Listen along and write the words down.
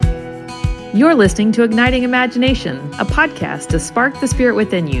You're listening to Igniting Imagination, a podcast to spark the spirit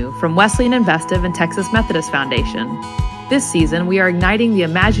within you from Wesleyan Investive and Texas Methodist Foundation. This season, we are igniting the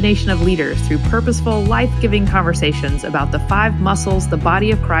imagination of leaders through purposeful, life-giving conversations about the 5 muscles the body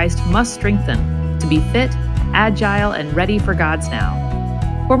of Christ must strengthen to be fit, agile, and ready for God's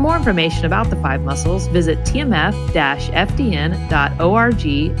now. For more information about the 5 muscles, visit tmf-fdn.org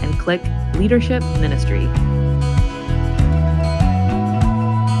and click Leadership Ministry.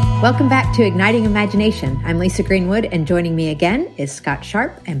 Welcome back to Igniting Imagination. I'm Lisa Greenwood, and joining me again is Scott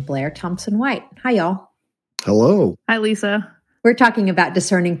Sharp and Blair Thompson-White. Hi, y'all. Hello. Hi, Lisa. We're talking about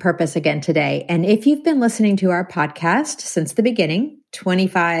discerning purpose again today. And if you've been listening to our podcast since the beginning,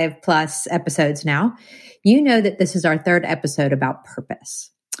 25 plus episodes now, you know that this is our 3rd episode about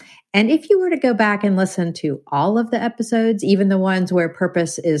purpose. And if you were to go back and listen to all of the episodes, even the ones where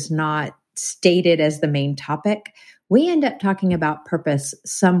purpose is not stated as the main topic, we end up talking about purpose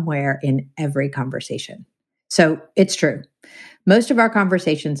somewhere in every conversation. So it's true. Most of our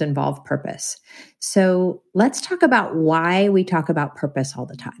conversations involve purpose. So let's talk about why we talk about purpose all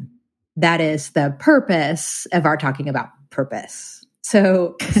the time. That is the purpose of our talking about purpose.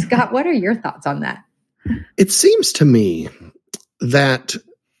 So Scott, what are your thoughts on that? It seems to me that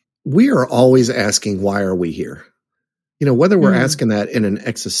we are always asking, why are we here? You know, whether we're asking that in an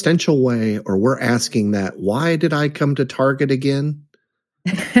existential way or we're asking that, why did I come to Target again?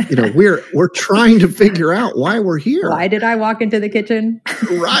 You know, we're trying to figure out why we're here. Why did I walk into the kitchen?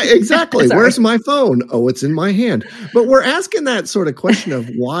 Right, exactly. Where's my phone? Oh, it's in my hand. But we're asking that sort of question of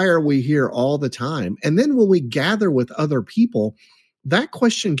why are we here all the time? And then when we gather with other people, that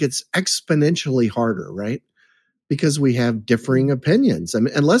question gets exponentially harder, right? Because we have differing opinions. I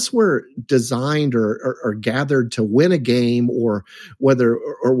mean, unless we're designed or gathered to win a game or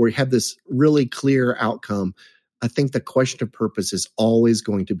we have this really clear outcome, I think the question of purpose is always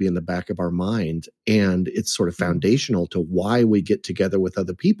going to be in the back of our mind. And it's sort of foundational to why we get together with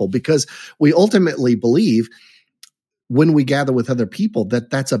other people, because we ultimately believe when we gather with other people that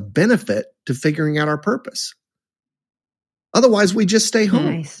that's a benefit to figuring out our purpose. Otherwise, we just stay home.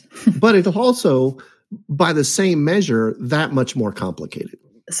 Nice. But it's also, by the same measure, that much more complicated.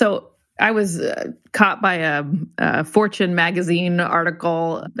 So I was caught by a Fortune magazine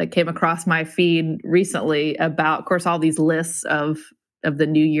article that came across my feed recently about, of course, all these lists of the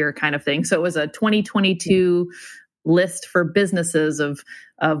new year kind of thing. So it was a 2022 list for businesses of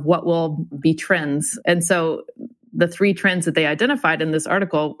what will be trends. And so the 3 trends that they identified in this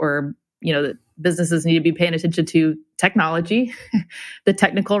article were, you know, that businesses need to be paying attention to technology, the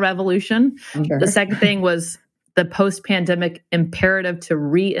technical revolution. Sure. The second thing was the post-pandemic imperative to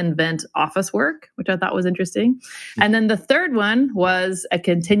reinvent office work, which I thought was interesting. And then the third one was a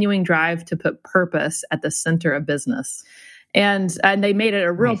continuing drive to put purpose at the center of business. And they made it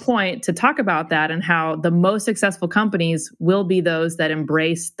a real point to talk about that and how the most successful companies will be those that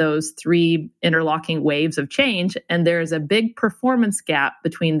embrace those 3 interlocking waves of change. And there's a big performance gap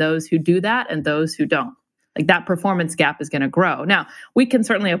between those who do that and those who don't. Like that performance gap is going to grow. Now, we can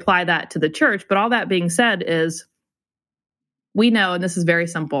certainly apply that to the church, but all that being said is we know, and this is very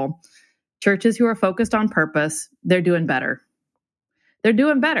simple, churches who are focused on purpose, they're doing better. They're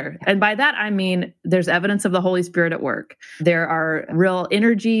doing better. And by that, I mean, there's evidence of the Holy Spirit at work. There are real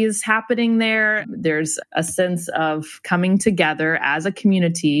energies happening there. There's a sense of coming together as a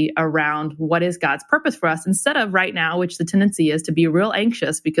community around what is God's purpose for us, instead of right now, which the tendency is to be real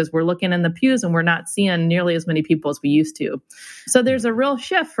anxious because we're looking in the pews and we're not seeing nearly as many people as we used to. So there's a real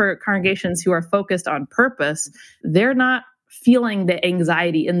shift for congregations who are focused on purpose. They're not feeling the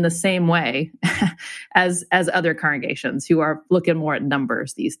anxiety in the same way as other congregations who are looking more at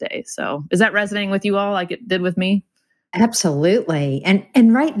numbers these days. So is that resonating with you all like it did with me? Absolutely.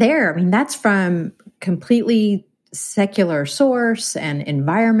 And right there, I mean, that's from completely secular source and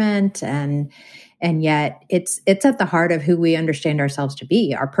environment, and yet it's at the heart of who we understand ourselves to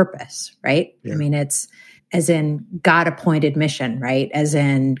be, our purpose, right? Yeah. I mean, it's as in God-appointed mission, right? As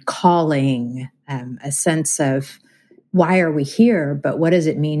in calling, a sense of why are we here, but what does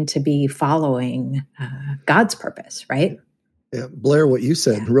it mean to be following God's purpose, right? Yeah, Blair, what you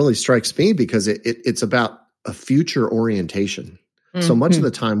said really strikes me because it's about a future orientation. Mm-hmm. So much of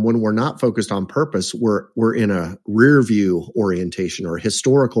the time when we're not focused on purpose, we're in a rear view orientation or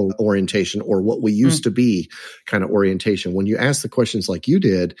historical orientation or what we used to be kind of orientation. When you ask the questions like you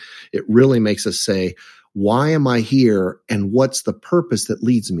did, it really makes us say, why am I here? And what's the purpose that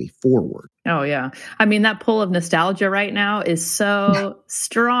leads me forward? Oh, yeah. I mean, that pull of nostalgia right now is so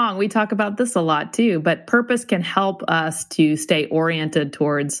strong. We talk about this a lot too, but purpose can help us to stay oriented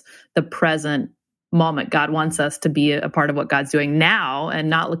towards the present moment. God wants us to be a part of what God's doing now and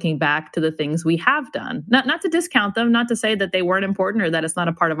not looking back to the things we have done. Not to discount them, not to say that they weren't important or that it's not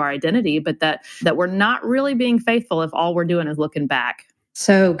a part of our identity, but that we're not really being faithful if all we're doing is looking back.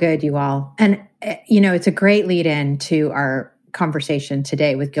 So good, you all. And, it's a great lead in to our conversation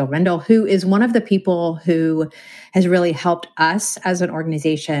today with Gil Rendle, who is one of the people who has really helped us as an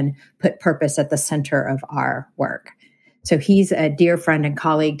organization put purpose at the center of our work. So he's a dear friend and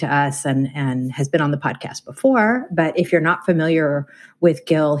colleague to us and has been on the podcast before. But if you're not familiar with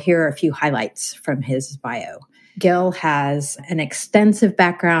Gil, here are a few highlights from his bio. Gil has an extensive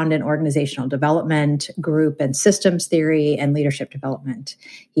background in organizational development, group and systems theory, and leadership development.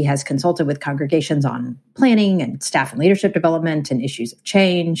 He has consulted with congregations on planning and staff and leadership development and issues of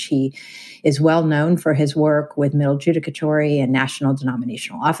change. He is well known for his work with middle judicatory and national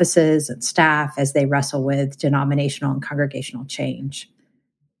denominational offices and staff as they wrestle with denominational and congregational change.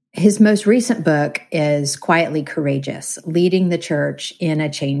 His most recent book is Quietly Courageous: Leading the Church in a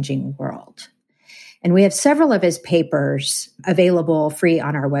Changing World. And we have several of his papers available free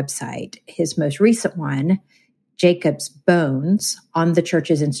on our website. His most recent one, Jacob's Bones on the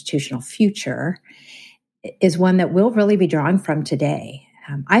Church's Institutional Future, is one that we'll really be drawing from today.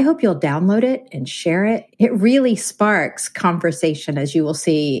 I hope you'll download it and share it. It really sparks conversation, as you will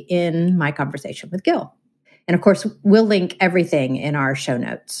see in my conversation with Gil. And of course, we'll link everything in our show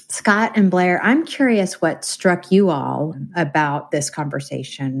notes. Scott and Blair, I'm curious what struck you all about this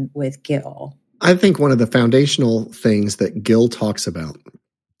conversation with Gil. I think one of the foundational things that Gil talks about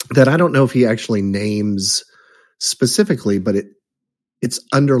that I don't know if he actually names specifically, but it's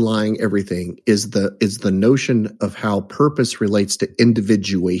underlying everything is the notion of how purpose relates to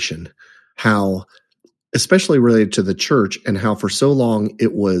individuation, how especially related to the church, and how for so long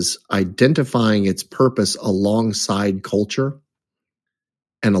it was identifying its purpose alongside culture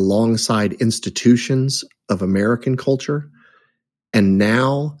and alongside institutions of American culture. And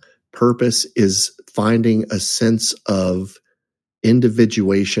now purpose is finding a sense of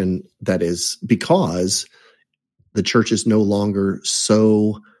individuation that is because the church is no longer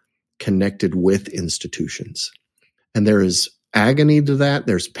so connected with institutions. And there is agony to that.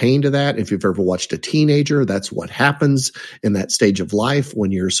 There's pain to that. If you've ever watched a teenager, that's what happens in that stage of life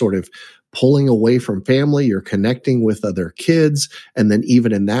when you're sort of pulling away from family, you're connecting with other kids. And then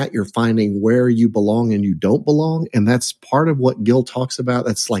even in that, you're finding where you belong and you don't belong. And that's part of what Gil talks about.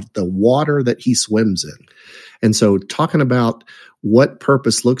 That's like the water that he swims in. And so talking about what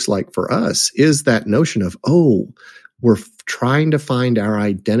purpose looks like for us is that notion of, we're trying to find our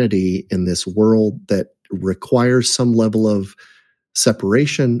identity in this world that requires some level of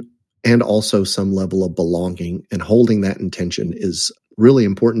separation and also some level of belonging, and holding that intention is really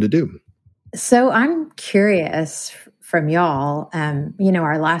important to do. So I'm curious from y'all,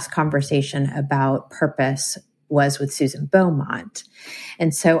 our last conversation about purpose was with Susan Beaumont.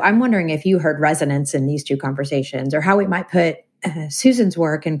 And so I'm wondering if you heard resonance in these two conversations, or how we might put Susan's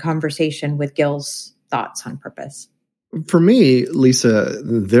work in conversation with Gil's thoughts on purpose. For me, Lisa,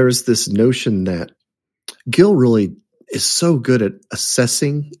 there's this notion that Gil really is so good at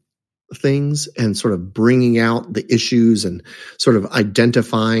assessing things and sort of bringing out the issues and sort of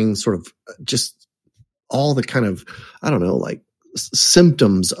identifying sort of just all the kind of,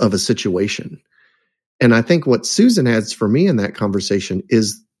 symptoms of a situation. And I think what Susan adds for me in that conversation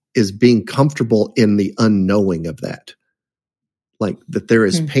is being comfortable in the unknowing of that. Like that there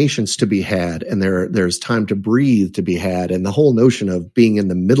is patience to be had, and there's time to breathe to be had. And the whole notion of being in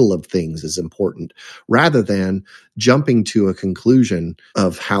the middle of things is important, rather than jumping to a conclusion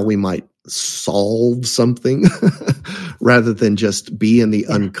of how we might solve something, rather than just be in the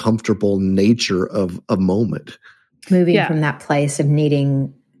uncomfortable nature of a moment. Moving from that place of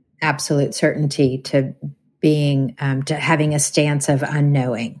needing absolute certainty to being, to having a stance of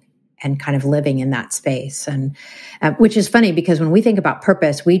unknowing, and kind of living in that space. And which is funny, because when we think about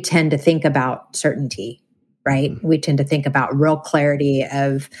purpose, we tend to think about certainty, right? We tend to think about real clarity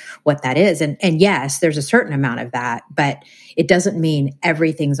of what that is. And yes, there's a certain amount of that, but it doesn't mean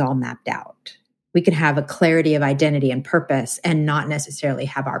everything's all mapped out. We can have a clarity of identity and purpose and not necessarily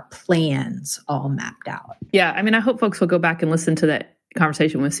have our plans all mapped out. Yeah. I hope folks will go back and listen to that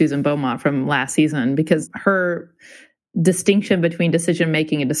conversation with Susan Beaumont from last season, because her distinction between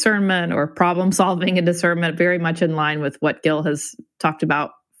decision-making and discernment, or problem-solving and discernment, very much in line with what Gil has talked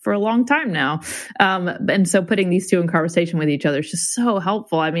about for a long time now. And so putting these two in conversation with each other is just so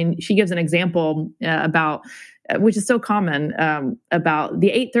helpful. She gives an example about which is so common, about the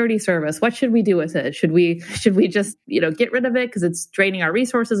 8:30 service. What should we do with it? Should we just, get rid of it because it's draining our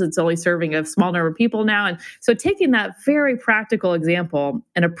resources? It's only serving a small number of people now. And so taking that very practical example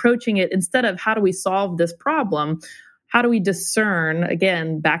and approaching it, instead of how do we solve this problem, how do we discern,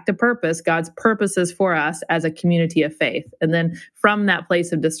 again, back to purpose, God's purposes for us as a community of faith? And then from that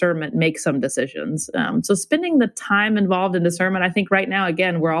place of discernment, make some decisions. So spending the time involved in discernment, I think right now,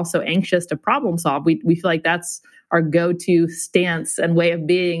 again, we're also anxious to problem solve. We feel like that's our go-to stance and way of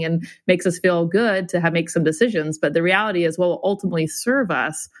being, and makes us feel good to make some decisions. But the reality is, what will ultimately serve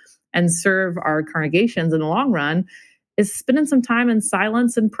us and serve our congregations in the long run is spending some time in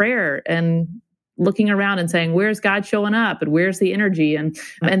silence and prayer and looking around and saying, where's God showing up and where's the energy? And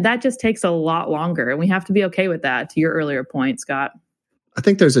that just takes a lot longer. And we have to be okay with that, to your earlier point, Scott. I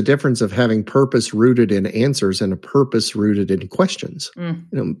think there's a difference of having purpose rooted in answers and a purpose rooted in questions.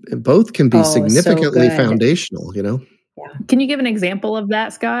 Both can be significantly foundational, Yeah. Can you give an example of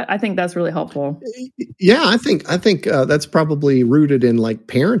that, Scott? I think that's really helpful. Yeah, I think that's probably rooted in like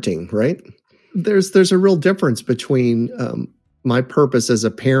parenting, right? There's a real difference between my purpose as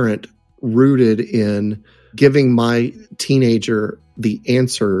a parent rooted in giving my teenager the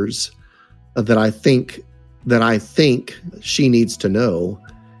answers that I think she needs to know,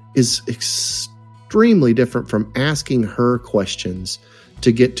 is extremely different from asking her questions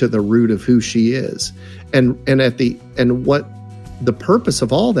to get to the root of who she is. And what the purpose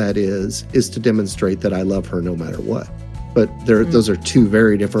of all that is to demonstrate that I love her no matter what. But those are two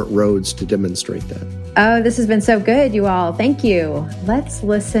very different roads to demonstrate that. Oh, this has been so good, you all. Thank you. Let's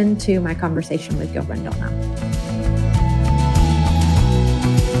listen to my conversation with Gil Brindle now.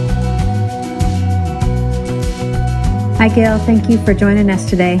 Hi, Gil. Thank you for joining us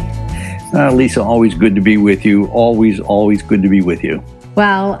today. Lisa, always good to be with you. Always good to be with you.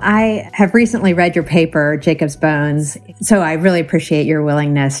 Well, I have recently read your paper, Jacob's Bones, so I really appreciate your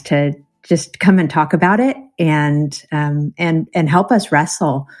willingness to just come and talk about it and help us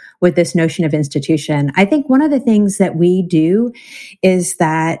wrestle with this notion of institution. I think one of the things that we do is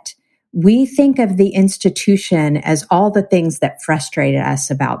that we think of the institution as all the things that frustrated us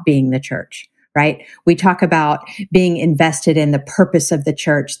about being the church, right? We talk about being invested in the purpose of the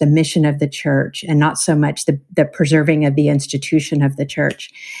church, the mission of the church, and not so much the preserving of the institution of the church.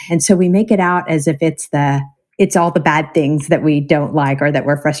 And so we make it out as if it's all the bad things that we don't like or that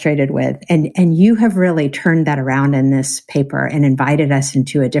we're frustrated with. And you have really turned that around in this paper and invited us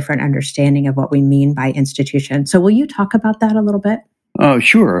into a different understanding of what we mean by institution. So will you talk about that a little bit? Oh,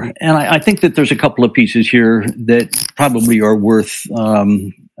 sure. And I think that there's a couple of pieces here that probably are worth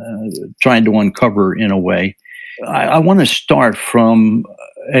trying to uncover in a way. I want to start from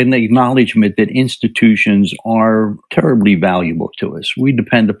an acknowledgement that institutions are terribly valuable to us. We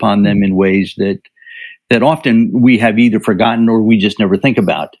depend upon them in ways that often we have either forgotten or we just never think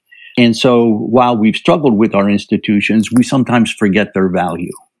about. And so while we've struggled with our institutions, we sometimes forget their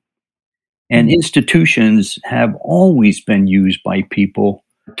value. And institutions have always been used by people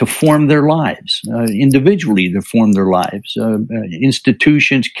to form their lives, individually to form their lives.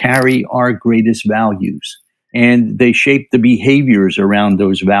 Institutions carry our greatest values, and they shape the behaviors around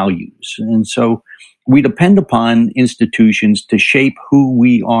those values. And so we depend upon institutions to shape who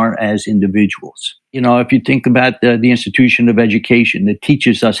we are as individuals. If you think about the institution of education that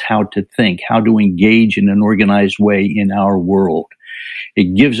teaches us how to think, how to engage in an organized way in our world,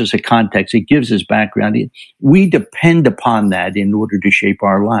 it gives us a context, it gives us background. We depend upon that in order to shape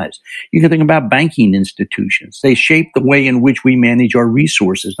our lives. You can think about banking institutions. They shape the way in which we manage our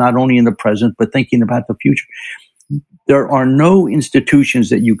resources, not only in the present, but thinking about the future. There are no institutions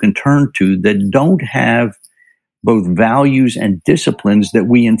that you can turn to that don't have both values and disciplines that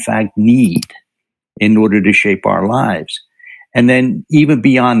we in fact need in order to shape our lives. And then even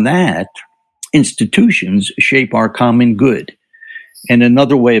beyond that, institutions shape our common good. And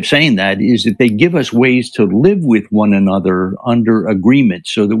another way of saying that is that they give us ways to live with one another under agreement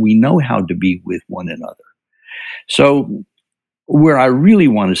so that we know how to be with one another. So where I really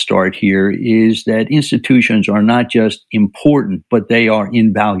want to start here is that institutions are not just important, but they are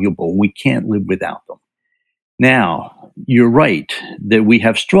invaluable. We can't live without them. Now, you're right that we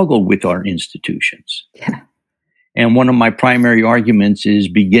have struggled with our institutions. Yeah. And one of my primary arguments is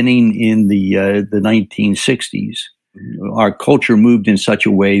beginning in the 1960s, our culture moved in such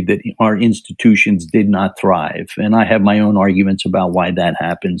a way that our institutions did not thrive. And I have my own arguments about why that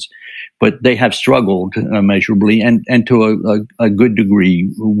happens. But they have struggled immeasurably. And to a good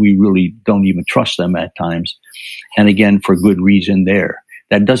degree, we really don't even trust them at times. And again, for good reason there.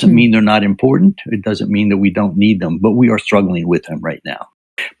 That doesn't mean they're not important. It doesn't mean that we don't need them. But we are struggling with them right now.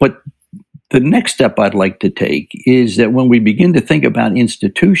 But The next step I'd like to take is that when we begin to think about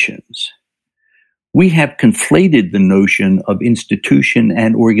institutions, we have conflated the notion of institution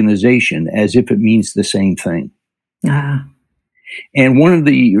and organization as if it means the same thing. And one of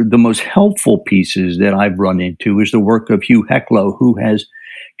the most helpful pieces that I've run into is the work of Hugh Heclo, who has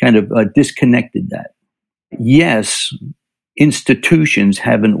kind of disconnected that. Yes, institutions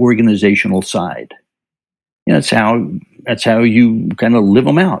have an organizational side. That's how you kind of live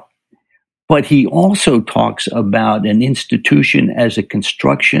them out. But he also talks about an institution as a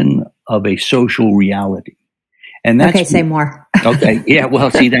construction of a social reality. And that's okay, say more. Okay. Yeah.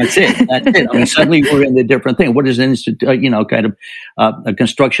 Well, see, that's it. That's it. I mean, suddenly we're in a different thing. What is an a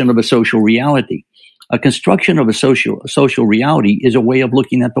construction of a social reality? A construction of a social reality is a way of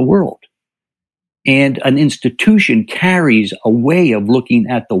looking at the world. And an institution carries a way of looking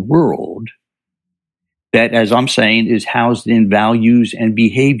at the world that, as I'm saying, is housed in values and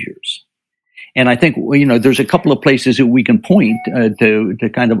behaviors. And I think, there's a couple of places that we can point to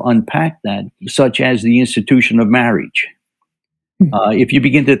kind of unpack that, such as the institution of marriage. If you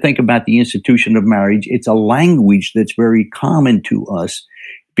begin to think about the institution of marriage, it's a language that's very common to us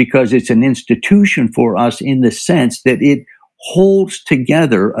because it's an institution for us in the sense that it holds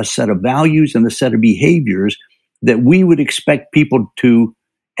together a set of values and a set of behaviors that we would expect people to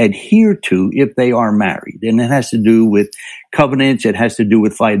adhere to if they are married. And it has to do with covenants. It has to do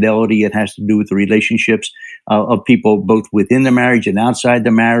with fidelity. It has to do with the relationships of people both within the marriage and outside the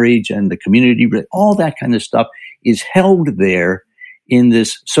marriage and the community. All that kind of stuff is held there in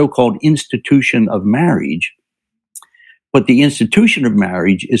this so-called institution of marriage. But the institution of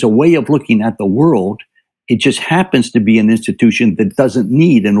marriage is a way of looking at the world. It just happens to be an institution that doesn't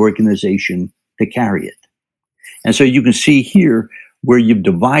need an organization to carry it. And so you can see here where you've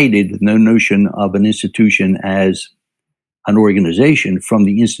divided the notion of an institution as an organization from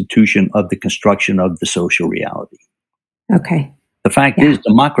the institution of the construction of the social reality. Okay. The fact is,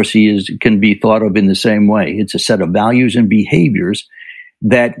 democracy can be thought of in the same way. It's a set of values and behaviors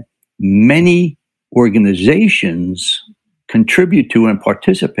that many organizations contribute to and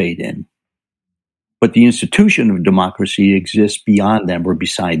participate in. But the institution of democracy exists beyond them or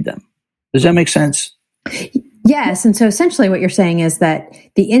beside them. Does that make sense? Yes. And so essentially what you're saying is that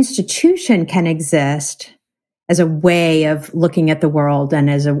the institution can exist as a way of looking at the world and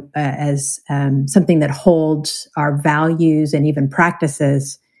as something that holds our values and even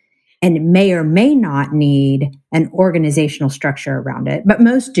practices, and it may or may not need an organizational structure around it, but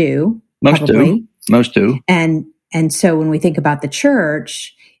most do. Most do. And so when we think about the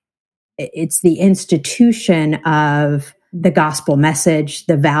church, it's the institution of the gospel message,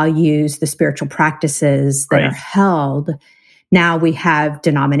 the values, the spiritual practices that are held. Now we have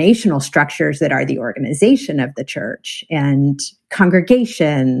denominational structures that are the organization of the church and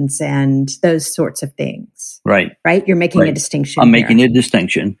congregations and those sorts of things. Right. You're making a distinction. I'm making a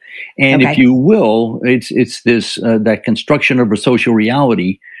distinction. And if you will, it's this, that construction of a social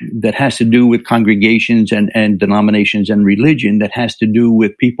reality that has to do with congregations and denominations and religion, that has to do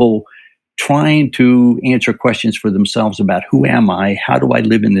with people trying to answer questions for themselves about who am I, how do I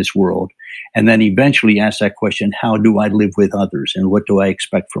live in this world, and then eventually ask that question, how do I live with others, and what do I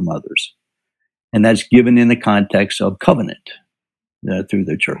expect from others? And that's given in the context of covenant through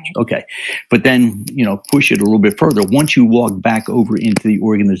the church. Okay. But then, push it a little bit further. Once you walk back over into the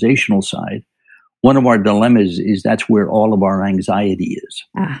organizational side, one of our dilemmas is that's where all of our anxiety is.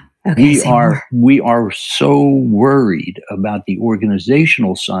 Okay, we are so worried about the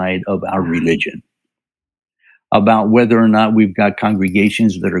organizational side of our religion, about whether or not we've got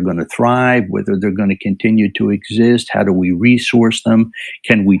congregations that are going to thrive, whether they're going to continue to exist. How do we resource them?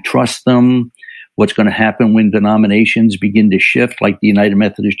 Can we trust them? What's going to happen when denominations begin to shift, like the United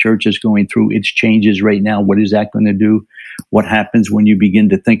Methodist Church is going through its changes right now? What is that going to do? What happens when you begin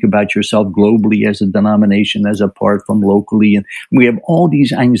to think about yourself globally as a denomination, as apart from locally? And we have all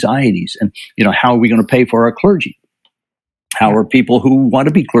these anxieties. And, how are we going to pay for our clergy? How are people who want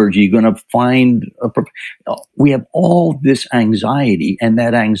to be clergy going to find we have all this anxiety, and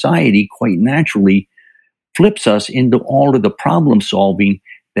that anxiety quite naturally flips us into all of the problem solving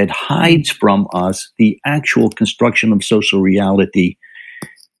that hides from us the actual construction of social reality,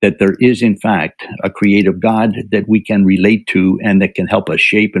 that there is, in fact, a creative God that we can relate to and that can help us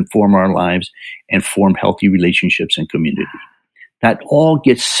shape and form our lives and form healthy relationships and community. That all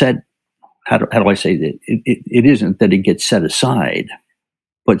gets set, how do I say that? It isn't that it gets set aside,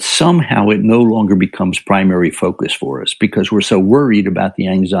 but somehow it no longer becomes primary focus for us because we're so worried about the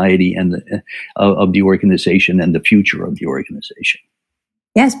anxiety and of the organization and the future of the organization.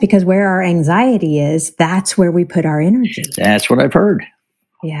 Yes, because where our anxiety is, that's where we put our energy. That's what I've heard.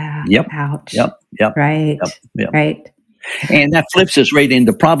 Yeah. Yep. Ouch. Yep. Right. Yep. Right. And that flips us right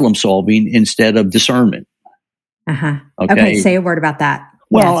into problem solving instead of discernment. Uh-huh. Okay. Say a word about that.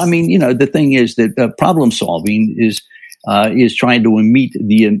 Well, yes. I mean, the thing is that problem solving is trying to meet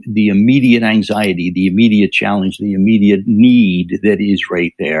the immediate anxiety, the immediate challenge, the immediate need that is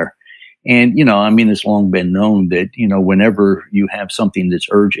right there. And, it's long been known that, whenever you have something that's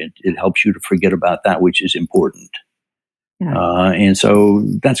urgent, it helps you to forget about that which is important. Yeah. And so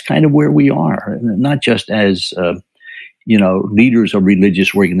that's kind of where we are, not just as, leaders of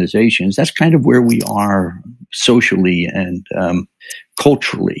religious organizations. That's kind of where we are socially and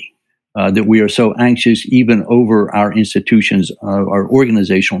culturally, that we are so anxious even over our institutions, our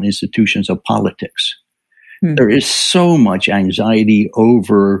organizational institutions of politics. There is so much anxiety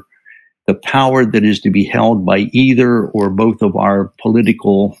over the power that is to be held by either or both of our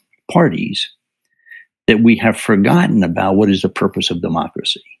political parties that we have forgotten about what is the purpose of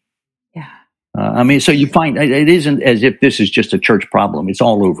democracy. Yeah. So you find it isn't as if this is just a church problem. It's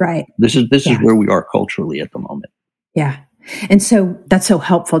all over. Right. This is where we are culturally at the moment. Yeah. And so that's so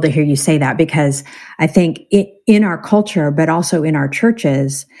helpful to hear you say that, because I think in our culture, but also in our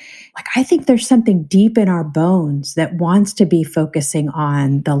churches, I think there's something deep in our bones that wants to be focusing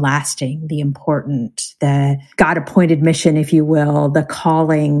on the lasting, the important, the God-appointed mission, if you will, the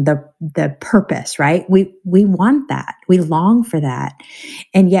calling, the purpose, right? We want that. We long for that.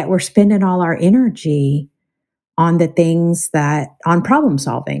 And yet we're spending all our energy on the things on problem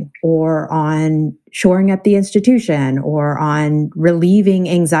solving, or on shoring up the institution, or on relieving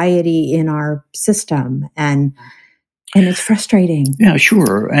anxiety in our system. And it's frustrating. Yeah,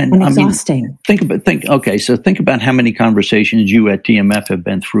 sure. And exhausting. Think about how many conversations you at TMF have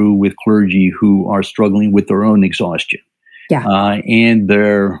been through with clergy who are struggling with their own exhaustion. Yeah. And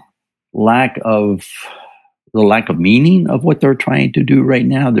their lack of meaning of what they're trying to do right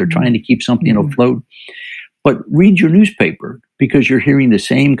now. They're trying to keep something afloat. But read your newspaper, because you're hearing the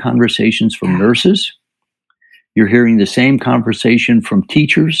same conversations from nurses. You're hearing the same conversation from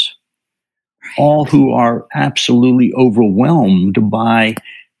teachers, all who are absolutely overwhelmed by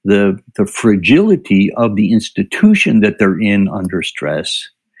the fragility of the institution that they're in under stress,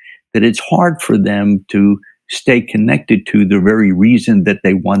 that it's hard for them to stay connected to the very reason that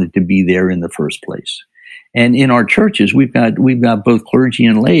they wanted to be there in the first place. And in our churches, we've got both clergy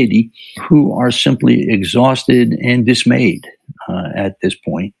and laity who are simply exhausted and dismayed at this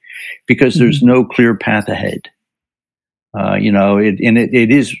point, because there's no clear path ahead.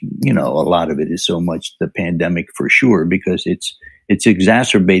 It is, a lot of it is so much the pandemic for sure, because it's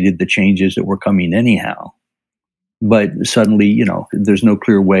exacerbated the changes that were coming anyhow. But suddenly, there's no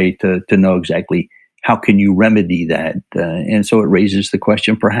clear way to know exactly how can you remedy that. And so it raises the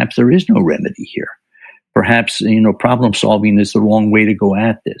question, perhaps there is no remedy here. Perhaps, problem solving is the wrong way to go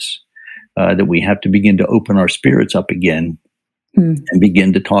at this, that we have to begin to open our spirits up again and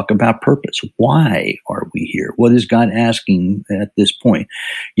begin to talk about purpose. Why are we here? What is God asking at this point?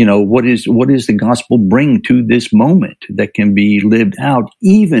 What is the gospel bring to this moment that can be lived out,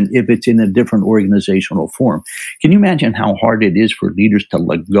 even if it's in a different organizational form? Can you imagine how hard it is for leaders to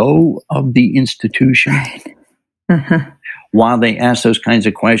let go of the institution? Right. Uh-huh. While they ask those kinds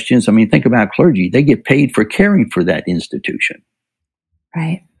of questions? I mean, think about clergy. They get paid for caring for that institution.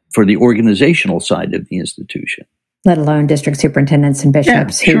 Right. For the organizational side of the institution. Let alone district superintendents and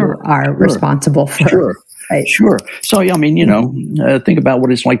bishops who are responsible for. Sure. Right. Sure. So, think about what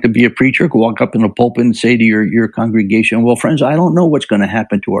it's like to be a preacher, walk up in the pulpit and say to your congregation, well, friends, I don't know what's going to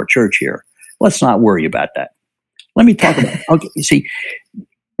happen to our church here. Let's not worry about that. Let me talk about it. Okay, see,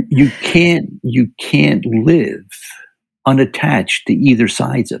 you can't live unattached to either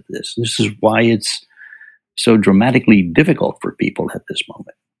sides of this. This is why it's so dramatically difficult for people at this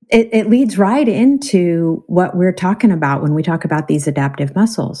moment. It leads right into what we're talking about when we talk about these adaptive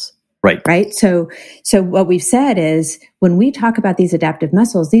muscles. Right. So what we've said is, when we talk about these adaptive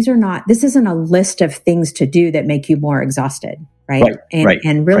muscles, this isn't a list of things to do that make you more exhausted. Right.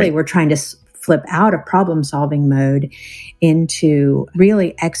 And really we're trying to flip out of problem solving mode into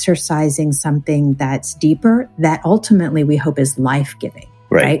really exercising something that's deeper, that ultimately we hope is life-giving.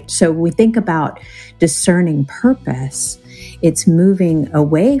 Right. So when we think about discerning purpose, it's moving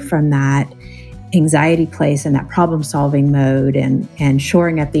away from that anxiety place and that problem solving mode and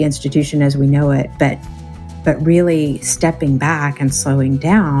shoring up the institution as we know it, but really stepping back and slowing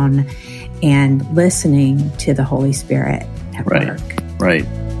down and listening to the Holy Spirit at work. Right.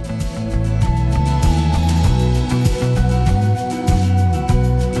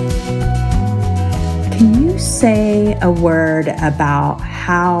 Can you say a word about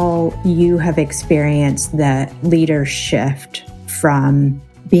how you have experienced the leader shift from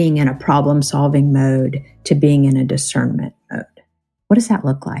being in a problem-solving mode to being in a discernment mode? What does that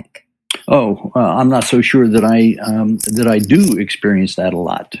look like? I'm not so sure that I do experience that a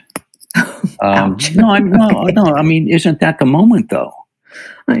lot. Ouch. No. I mean, isn't that the moment, though?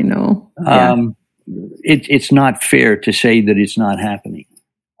 I know. Yeah. It's not fair to say that it's not happening.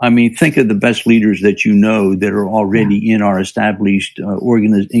 I mean, think of the best leaders that you know that are already in our established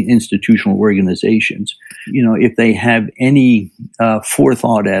institutional organizations. You know, if they have any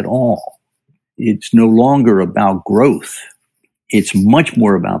forethought at all, it's no longer about growth. It's much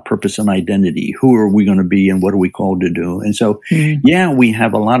more about purpose and identity. Who are we going to be and what are we called to do? And so, we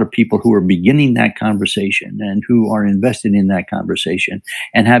have a lot of people who are beginning that conversation and who are invested in that conversation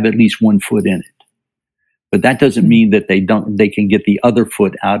and have at least one foot in it. But that doesn't mean that they can get the other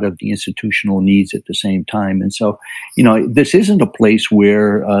foot out of the institutional needs at the same time. And so, you know, this isn't a place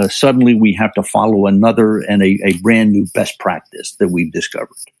where suddenly we have to follow another and a brand new best practice that we've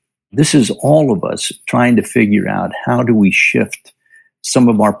discovered. This is all of us trying to figure out how do we shift some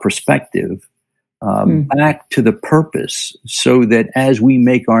of our perspective back to the purpose so that as we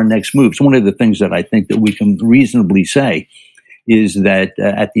make our next moves, one of the things that I think that we can reasonably say is that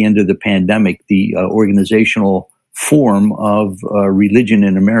at the end of the pandemic, the organizational form of religion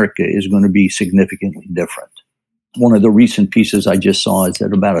in America is going to be significantly different. One of the recent pieces I just saw is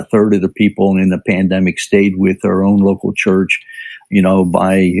that about a third of the people in the pandemic stayed with their own local church, you know,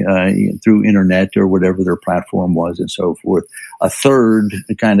 by through internet or whatever their platform was and so forth. A third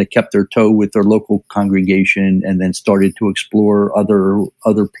kind of kept their toe with their local congregation and then started to explore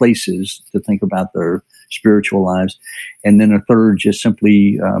other places to think about their spiritual lives. And then a third just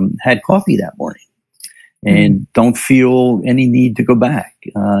simply had coffee that morning and don't feel any need to go back.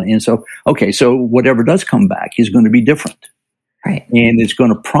 And so whatever does come back is going to be different. Right. And it's going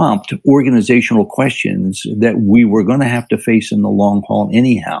to prompt organizational questions that we were going to have to face in the long haul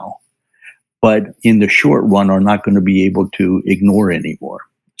anyhow, but in the short run are not going to be able to ignore anymore.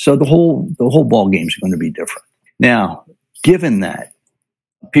 So the whole ball game is going to be different. Now, given that,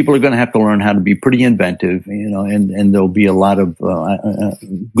 people are going to have to learn how to be pretty inventive, you know, and there'll be a lot of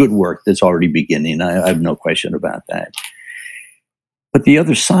good work that's already beginning. I have no question about that. But the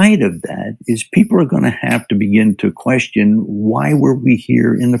other side of that is people are going to have to begin to question, why were we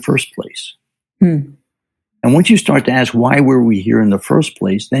here in the first place? And once you start to ask, why were we here in the first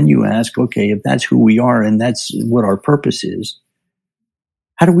place? Then you ask, okay, if that's who we are and that's what our purpose is,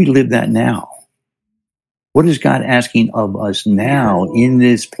 how do we live that now? What is God asking of us now in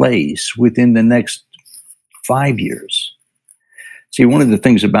this place within the next 5 years? See, one of the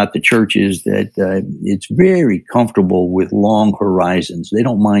things about the church is that it's very comfortable with long horizons. They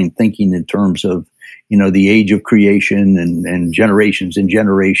don't mind thinking in terms of, you know, the age of creation and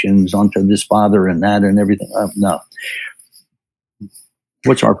generations onto this Father and that and everything. No.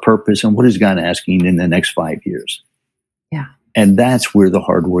 What's our purpose and what is God asking in the next 5 years? Yeah. And that's where the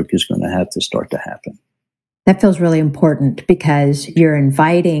hard work is going to have to start to happen. That feels really important because you're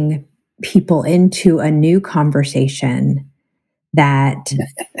inviting people into a new conversation that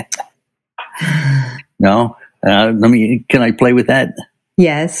No, can I play with that?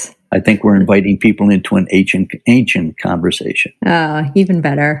 Yes. I think we're inviting people into an ancient conversation. Oh, even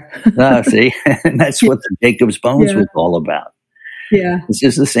better. See, and that's what the Jacob's Bones was all about. Yeah. This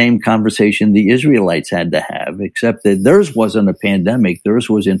is the same conversation the Israelites had to have, except that theirs wasn't a pandemic. Theirs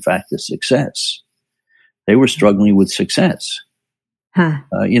was, in fact, a success. They were struggling with success.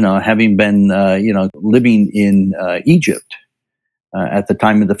 Having been, living in Egypt at the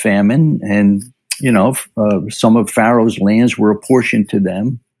time of the famine, and, some of Pharaoh's lands were apportioned to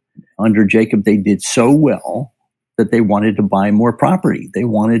them. Under Jacob, they did so well that they wanted to buy more property. They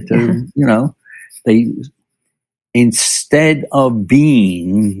wanted to, instead of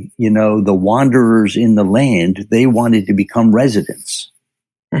being, the wanderers in the land, they wanted to become residents.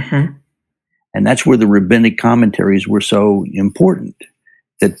 And that's where the rabbinic commentaries were so important,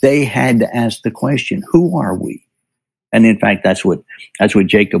 that they had to ask the question, who are we? And in fact, that's what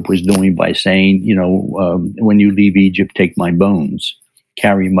Jacob was doing by saying, when you leave Egypt, take my bones,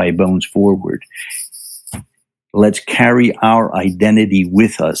 carry my bones forward. Let's carry our identity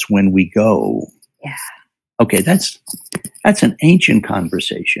with us when we go. Yeah. Okay, that's an ancient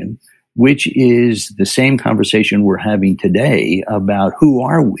conversation, which is the same conversation we're having today about who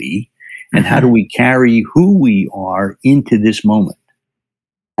are we and how do we carry who we are into this moment.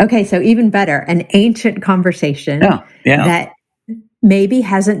 Okay, so even better, an ancient conversation that maybe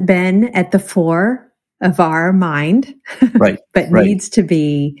hasn't been at the fore of our mind, right? But needs to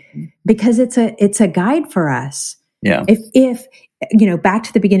be, because it's a guide for us. Yeah. If back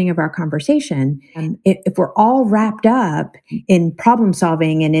to the beginning of our conversation, if we're all wrapped up in problem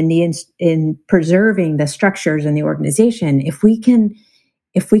solving and in preserving the structures and the organization, if we can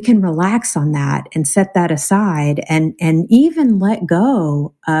relax on that and set that aside and even let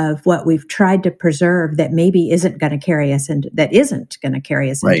go of what we've tried to preserve that maybe isn't going to carry us into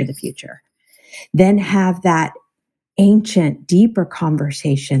the future, then have that ancient, deeper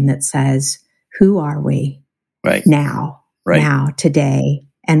conversation that says, who are we now, today?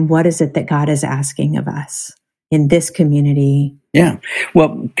 And what is it that God is asking of us in this community? Yeah.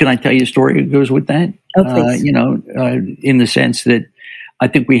 Well, can I tell you a story that goes with that? Oh, please. In the sense that I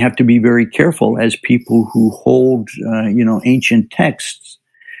think we have to be very careful as people who hold, ancient texts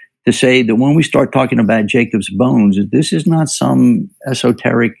to say that when we start talking about Jacob's bones, this is not some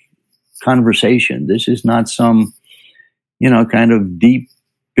esoteric conversation. This is not some, kind of deep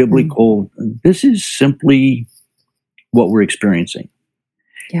biblical. This is simply what we're experiencing.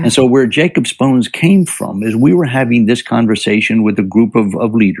 Yeah. And so where Jacob's bones came from is we were having this conversation with a group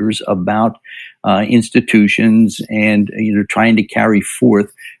of leaders about institutions and trying to carry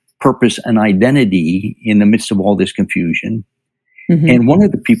forth purpose and identity in the midst of all this confusion. Mm-hmm. And one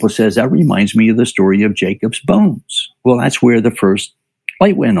of the people says, that reminds me of the story of Jacob's bones. Well, that's where the first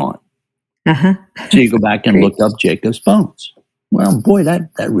light went on. Uh-huh. So you go back and look up Jacob's bones. Well, boy, that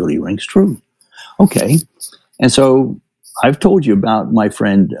really rings true. Okay. And so I've told you about my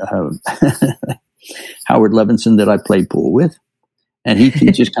friend Howard Levinson that I play pool with, and he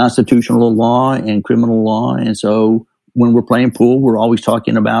teaches constitutional law and criminal law. And so when we're playing pool, we're always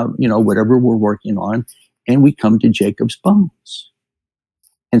talking about, whatever we're working on, and we come to Jacob's bones.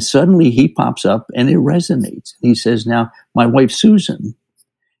 And suddenly he pops up and it resonates. He says, now, my wife Susan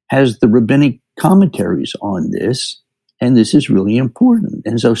has the rabbinic commentaries on this, and this is really important.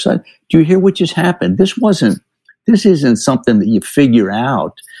 And so, do you hear what just happened? This isn't something that you figure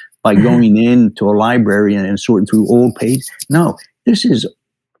out by going into a library and sorting through old pages. No, this is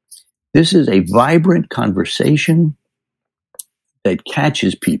a vibrant conversation that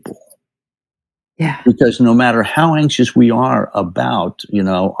catches people. Yeah. Because no matter how anxious we are about,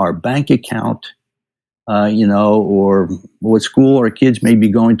 our bank account, or what school our kids may be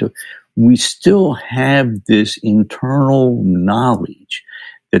going to, we still have this internal knowledge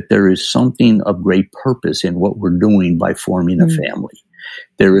that there is something of great purpose in what we're doing by forming a family.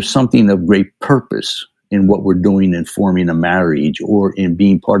 There is something of great purpose in what we're doing in forming a marriage or in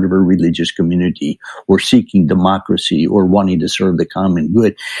being part of a religious community or seeking democracy or wanting to serve the common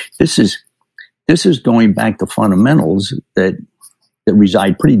good. This is going back to fundamentals that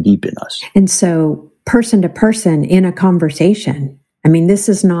reside pretty deep in us. And so person to person in a conversation, I mean, this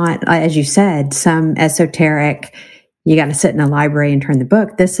is not, as you said, some esoteric, you got to sit in a library and turn the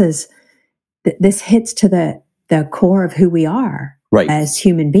book. This hits to the core of who we are as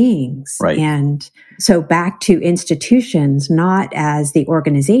human beings. Right. And so back to institutions, not as the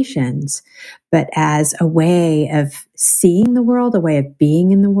organizations, but as a way of seeing the world, a way of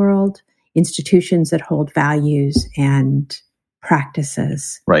being in the world, institutions that hold values and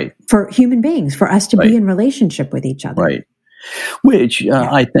practices for human beings, for us to be in relationship with each other. Right. Which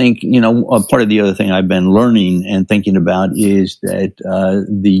I think, part of the other thing I've been learning and thinking about is that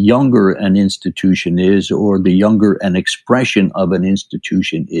the younger an institution is, or the younger an expression of an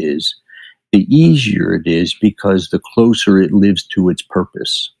institution is, the easier it is because the closer it lives to its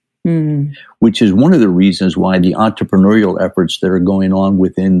purpose. Which is one of the reasons why the entrepreneurial efforts that are going on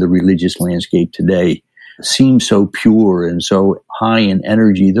within the religious landscape today seem so pure and so high in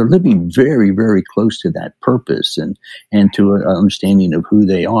energy. They're living very, very close to that purpose and to an understanding of who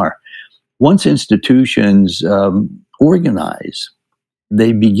they are. Once institutions organize,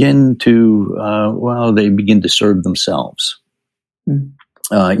 they begin to serve themselves.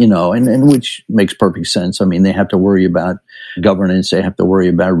 And which makes perfect sense. I mean, they have to worry about governance, they have to worry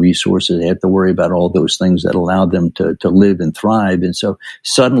about resources, they have to worry about all those things that allow them to live and thrive. And so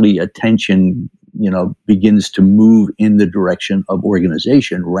suddenly attention, begins to move in the direction of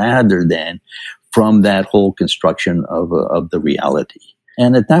organization rather than from that whole construction of the reality.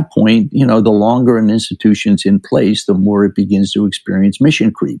 And at that point, the longer an institution's in place, the more it begins to experience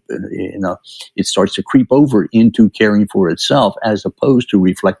mission creep. It starts to creep over into caring for itself as opposed to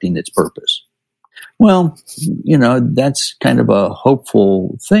reflecting its purpose. Well, that's kind of a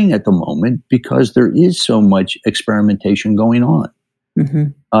hopeful thing at the moment because there is so much experimentation going on.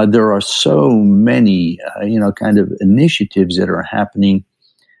 Mm-hmm. There are so many, kind of initiatives that are happening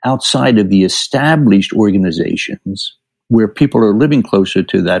outside of the established organizations where people are living closer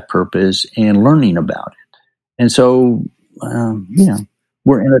to that purpose and learning about it. And so,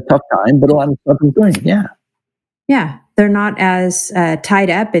 we're in a tough time, but a lot of stuff is doing. Yeah. Yeah. they're not as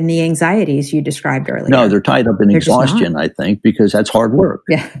tied up in the anxieties you described earlier. No, they're tied up in exhaustion, I think, because that's hard work.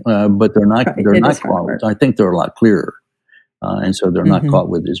 Yeah. But they're not, they're not caught. I think they're a lot clearer. And so they're not caught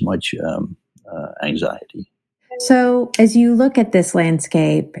with as much anxiety. So as you look at this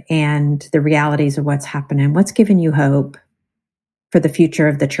landscape and the realities of what's happening, what's given you hope for the future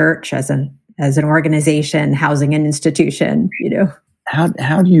of the church as an organization, housing an institution,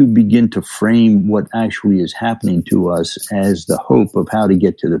 How do you begin to frame what actually is happening to us as the hope of how to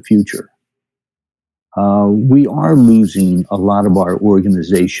get to the future? We are losing a lot of our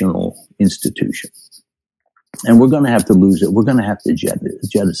organizational institutions, and we're going to have to lose it. We're going to have to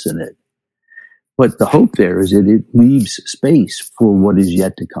jettison it. But the hope there is that it leaves space for what is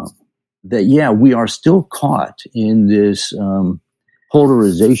yet to come. That, we are still caught in this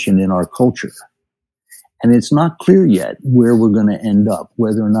polarization in our culture. And it's not clear yet where we're going to end up,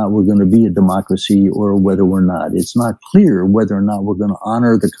 whether or not we're going to be a democracy or whether we're not. It's not clear whether or not we're going to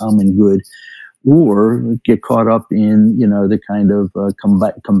honor the common good or get caught up in, the kind of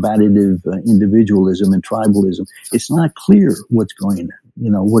combative individualism and tribalism. It's not clear what's going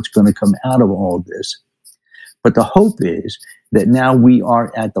to come out of all of this. But the hope is that now we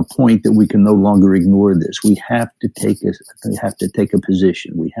are at the point that we can no longer ignore this. We have to take a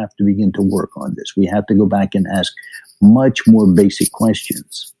position. We have to begin to work on this. We have to go back and ask much more basic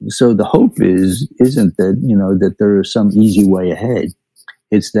questions. So the hope isn't that, that there is some easy way ahead.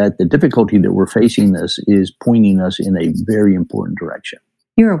 It's that the difficulty that we're facing is pointing us in a very important direction.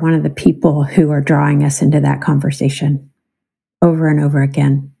 You are one of the people who are drawing us into that conversation over and over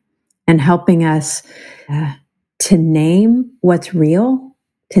again and helping us to name what's real,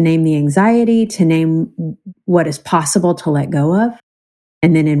 to name the anxiety, to name what is possible to let go of,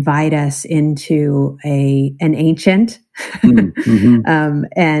 and then invite us into an ancient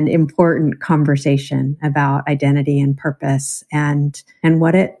and important conversation about identity and purpose and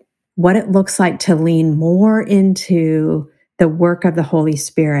what it looks like to lean more into the work of the Holy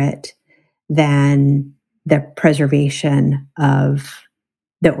Spirit than the preservation of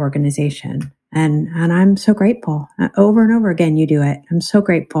the organization. And I'm so grateful. Over and over again, you do it. I'm so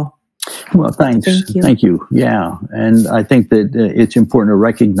grateful. Well, thanks. Thank you. Yeah. And I think that it's important to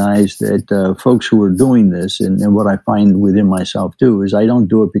recognize that folks who are doing this, and what I find within myself too, is I don't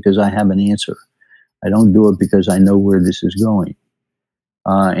do it because I have an answer. I don't do it because I know where this is going.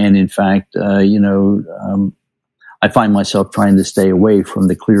 And in fact, I find myself trying to stay away from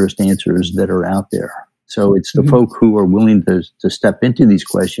the clearest answers that are out there. So it's the folk who are willing to step into these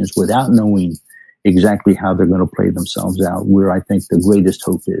questions without knowing exactly how they're going to play themselves out, where I think the greatest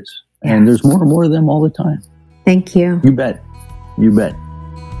hope is. Yeah. And there's more and more of them all the time. Thank you. You bet. You bet.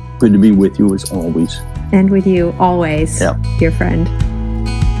 Good to be with you as always. And with you always, dear friend.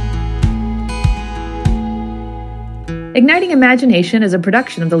 Igniting Imagination is a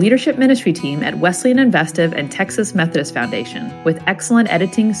production of the Leadership Ministry team at Wesleyan Investive and Texas Methodist Foundation, with excellent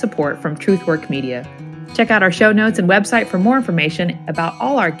editing support from TruthWork Media. Check out our show notes and website for more information about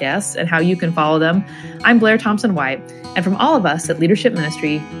all our guests and how you can follow them. I'm Blair Thompson White, and from all of us at Leadership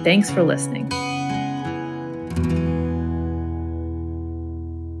Ministry, thanks for listening.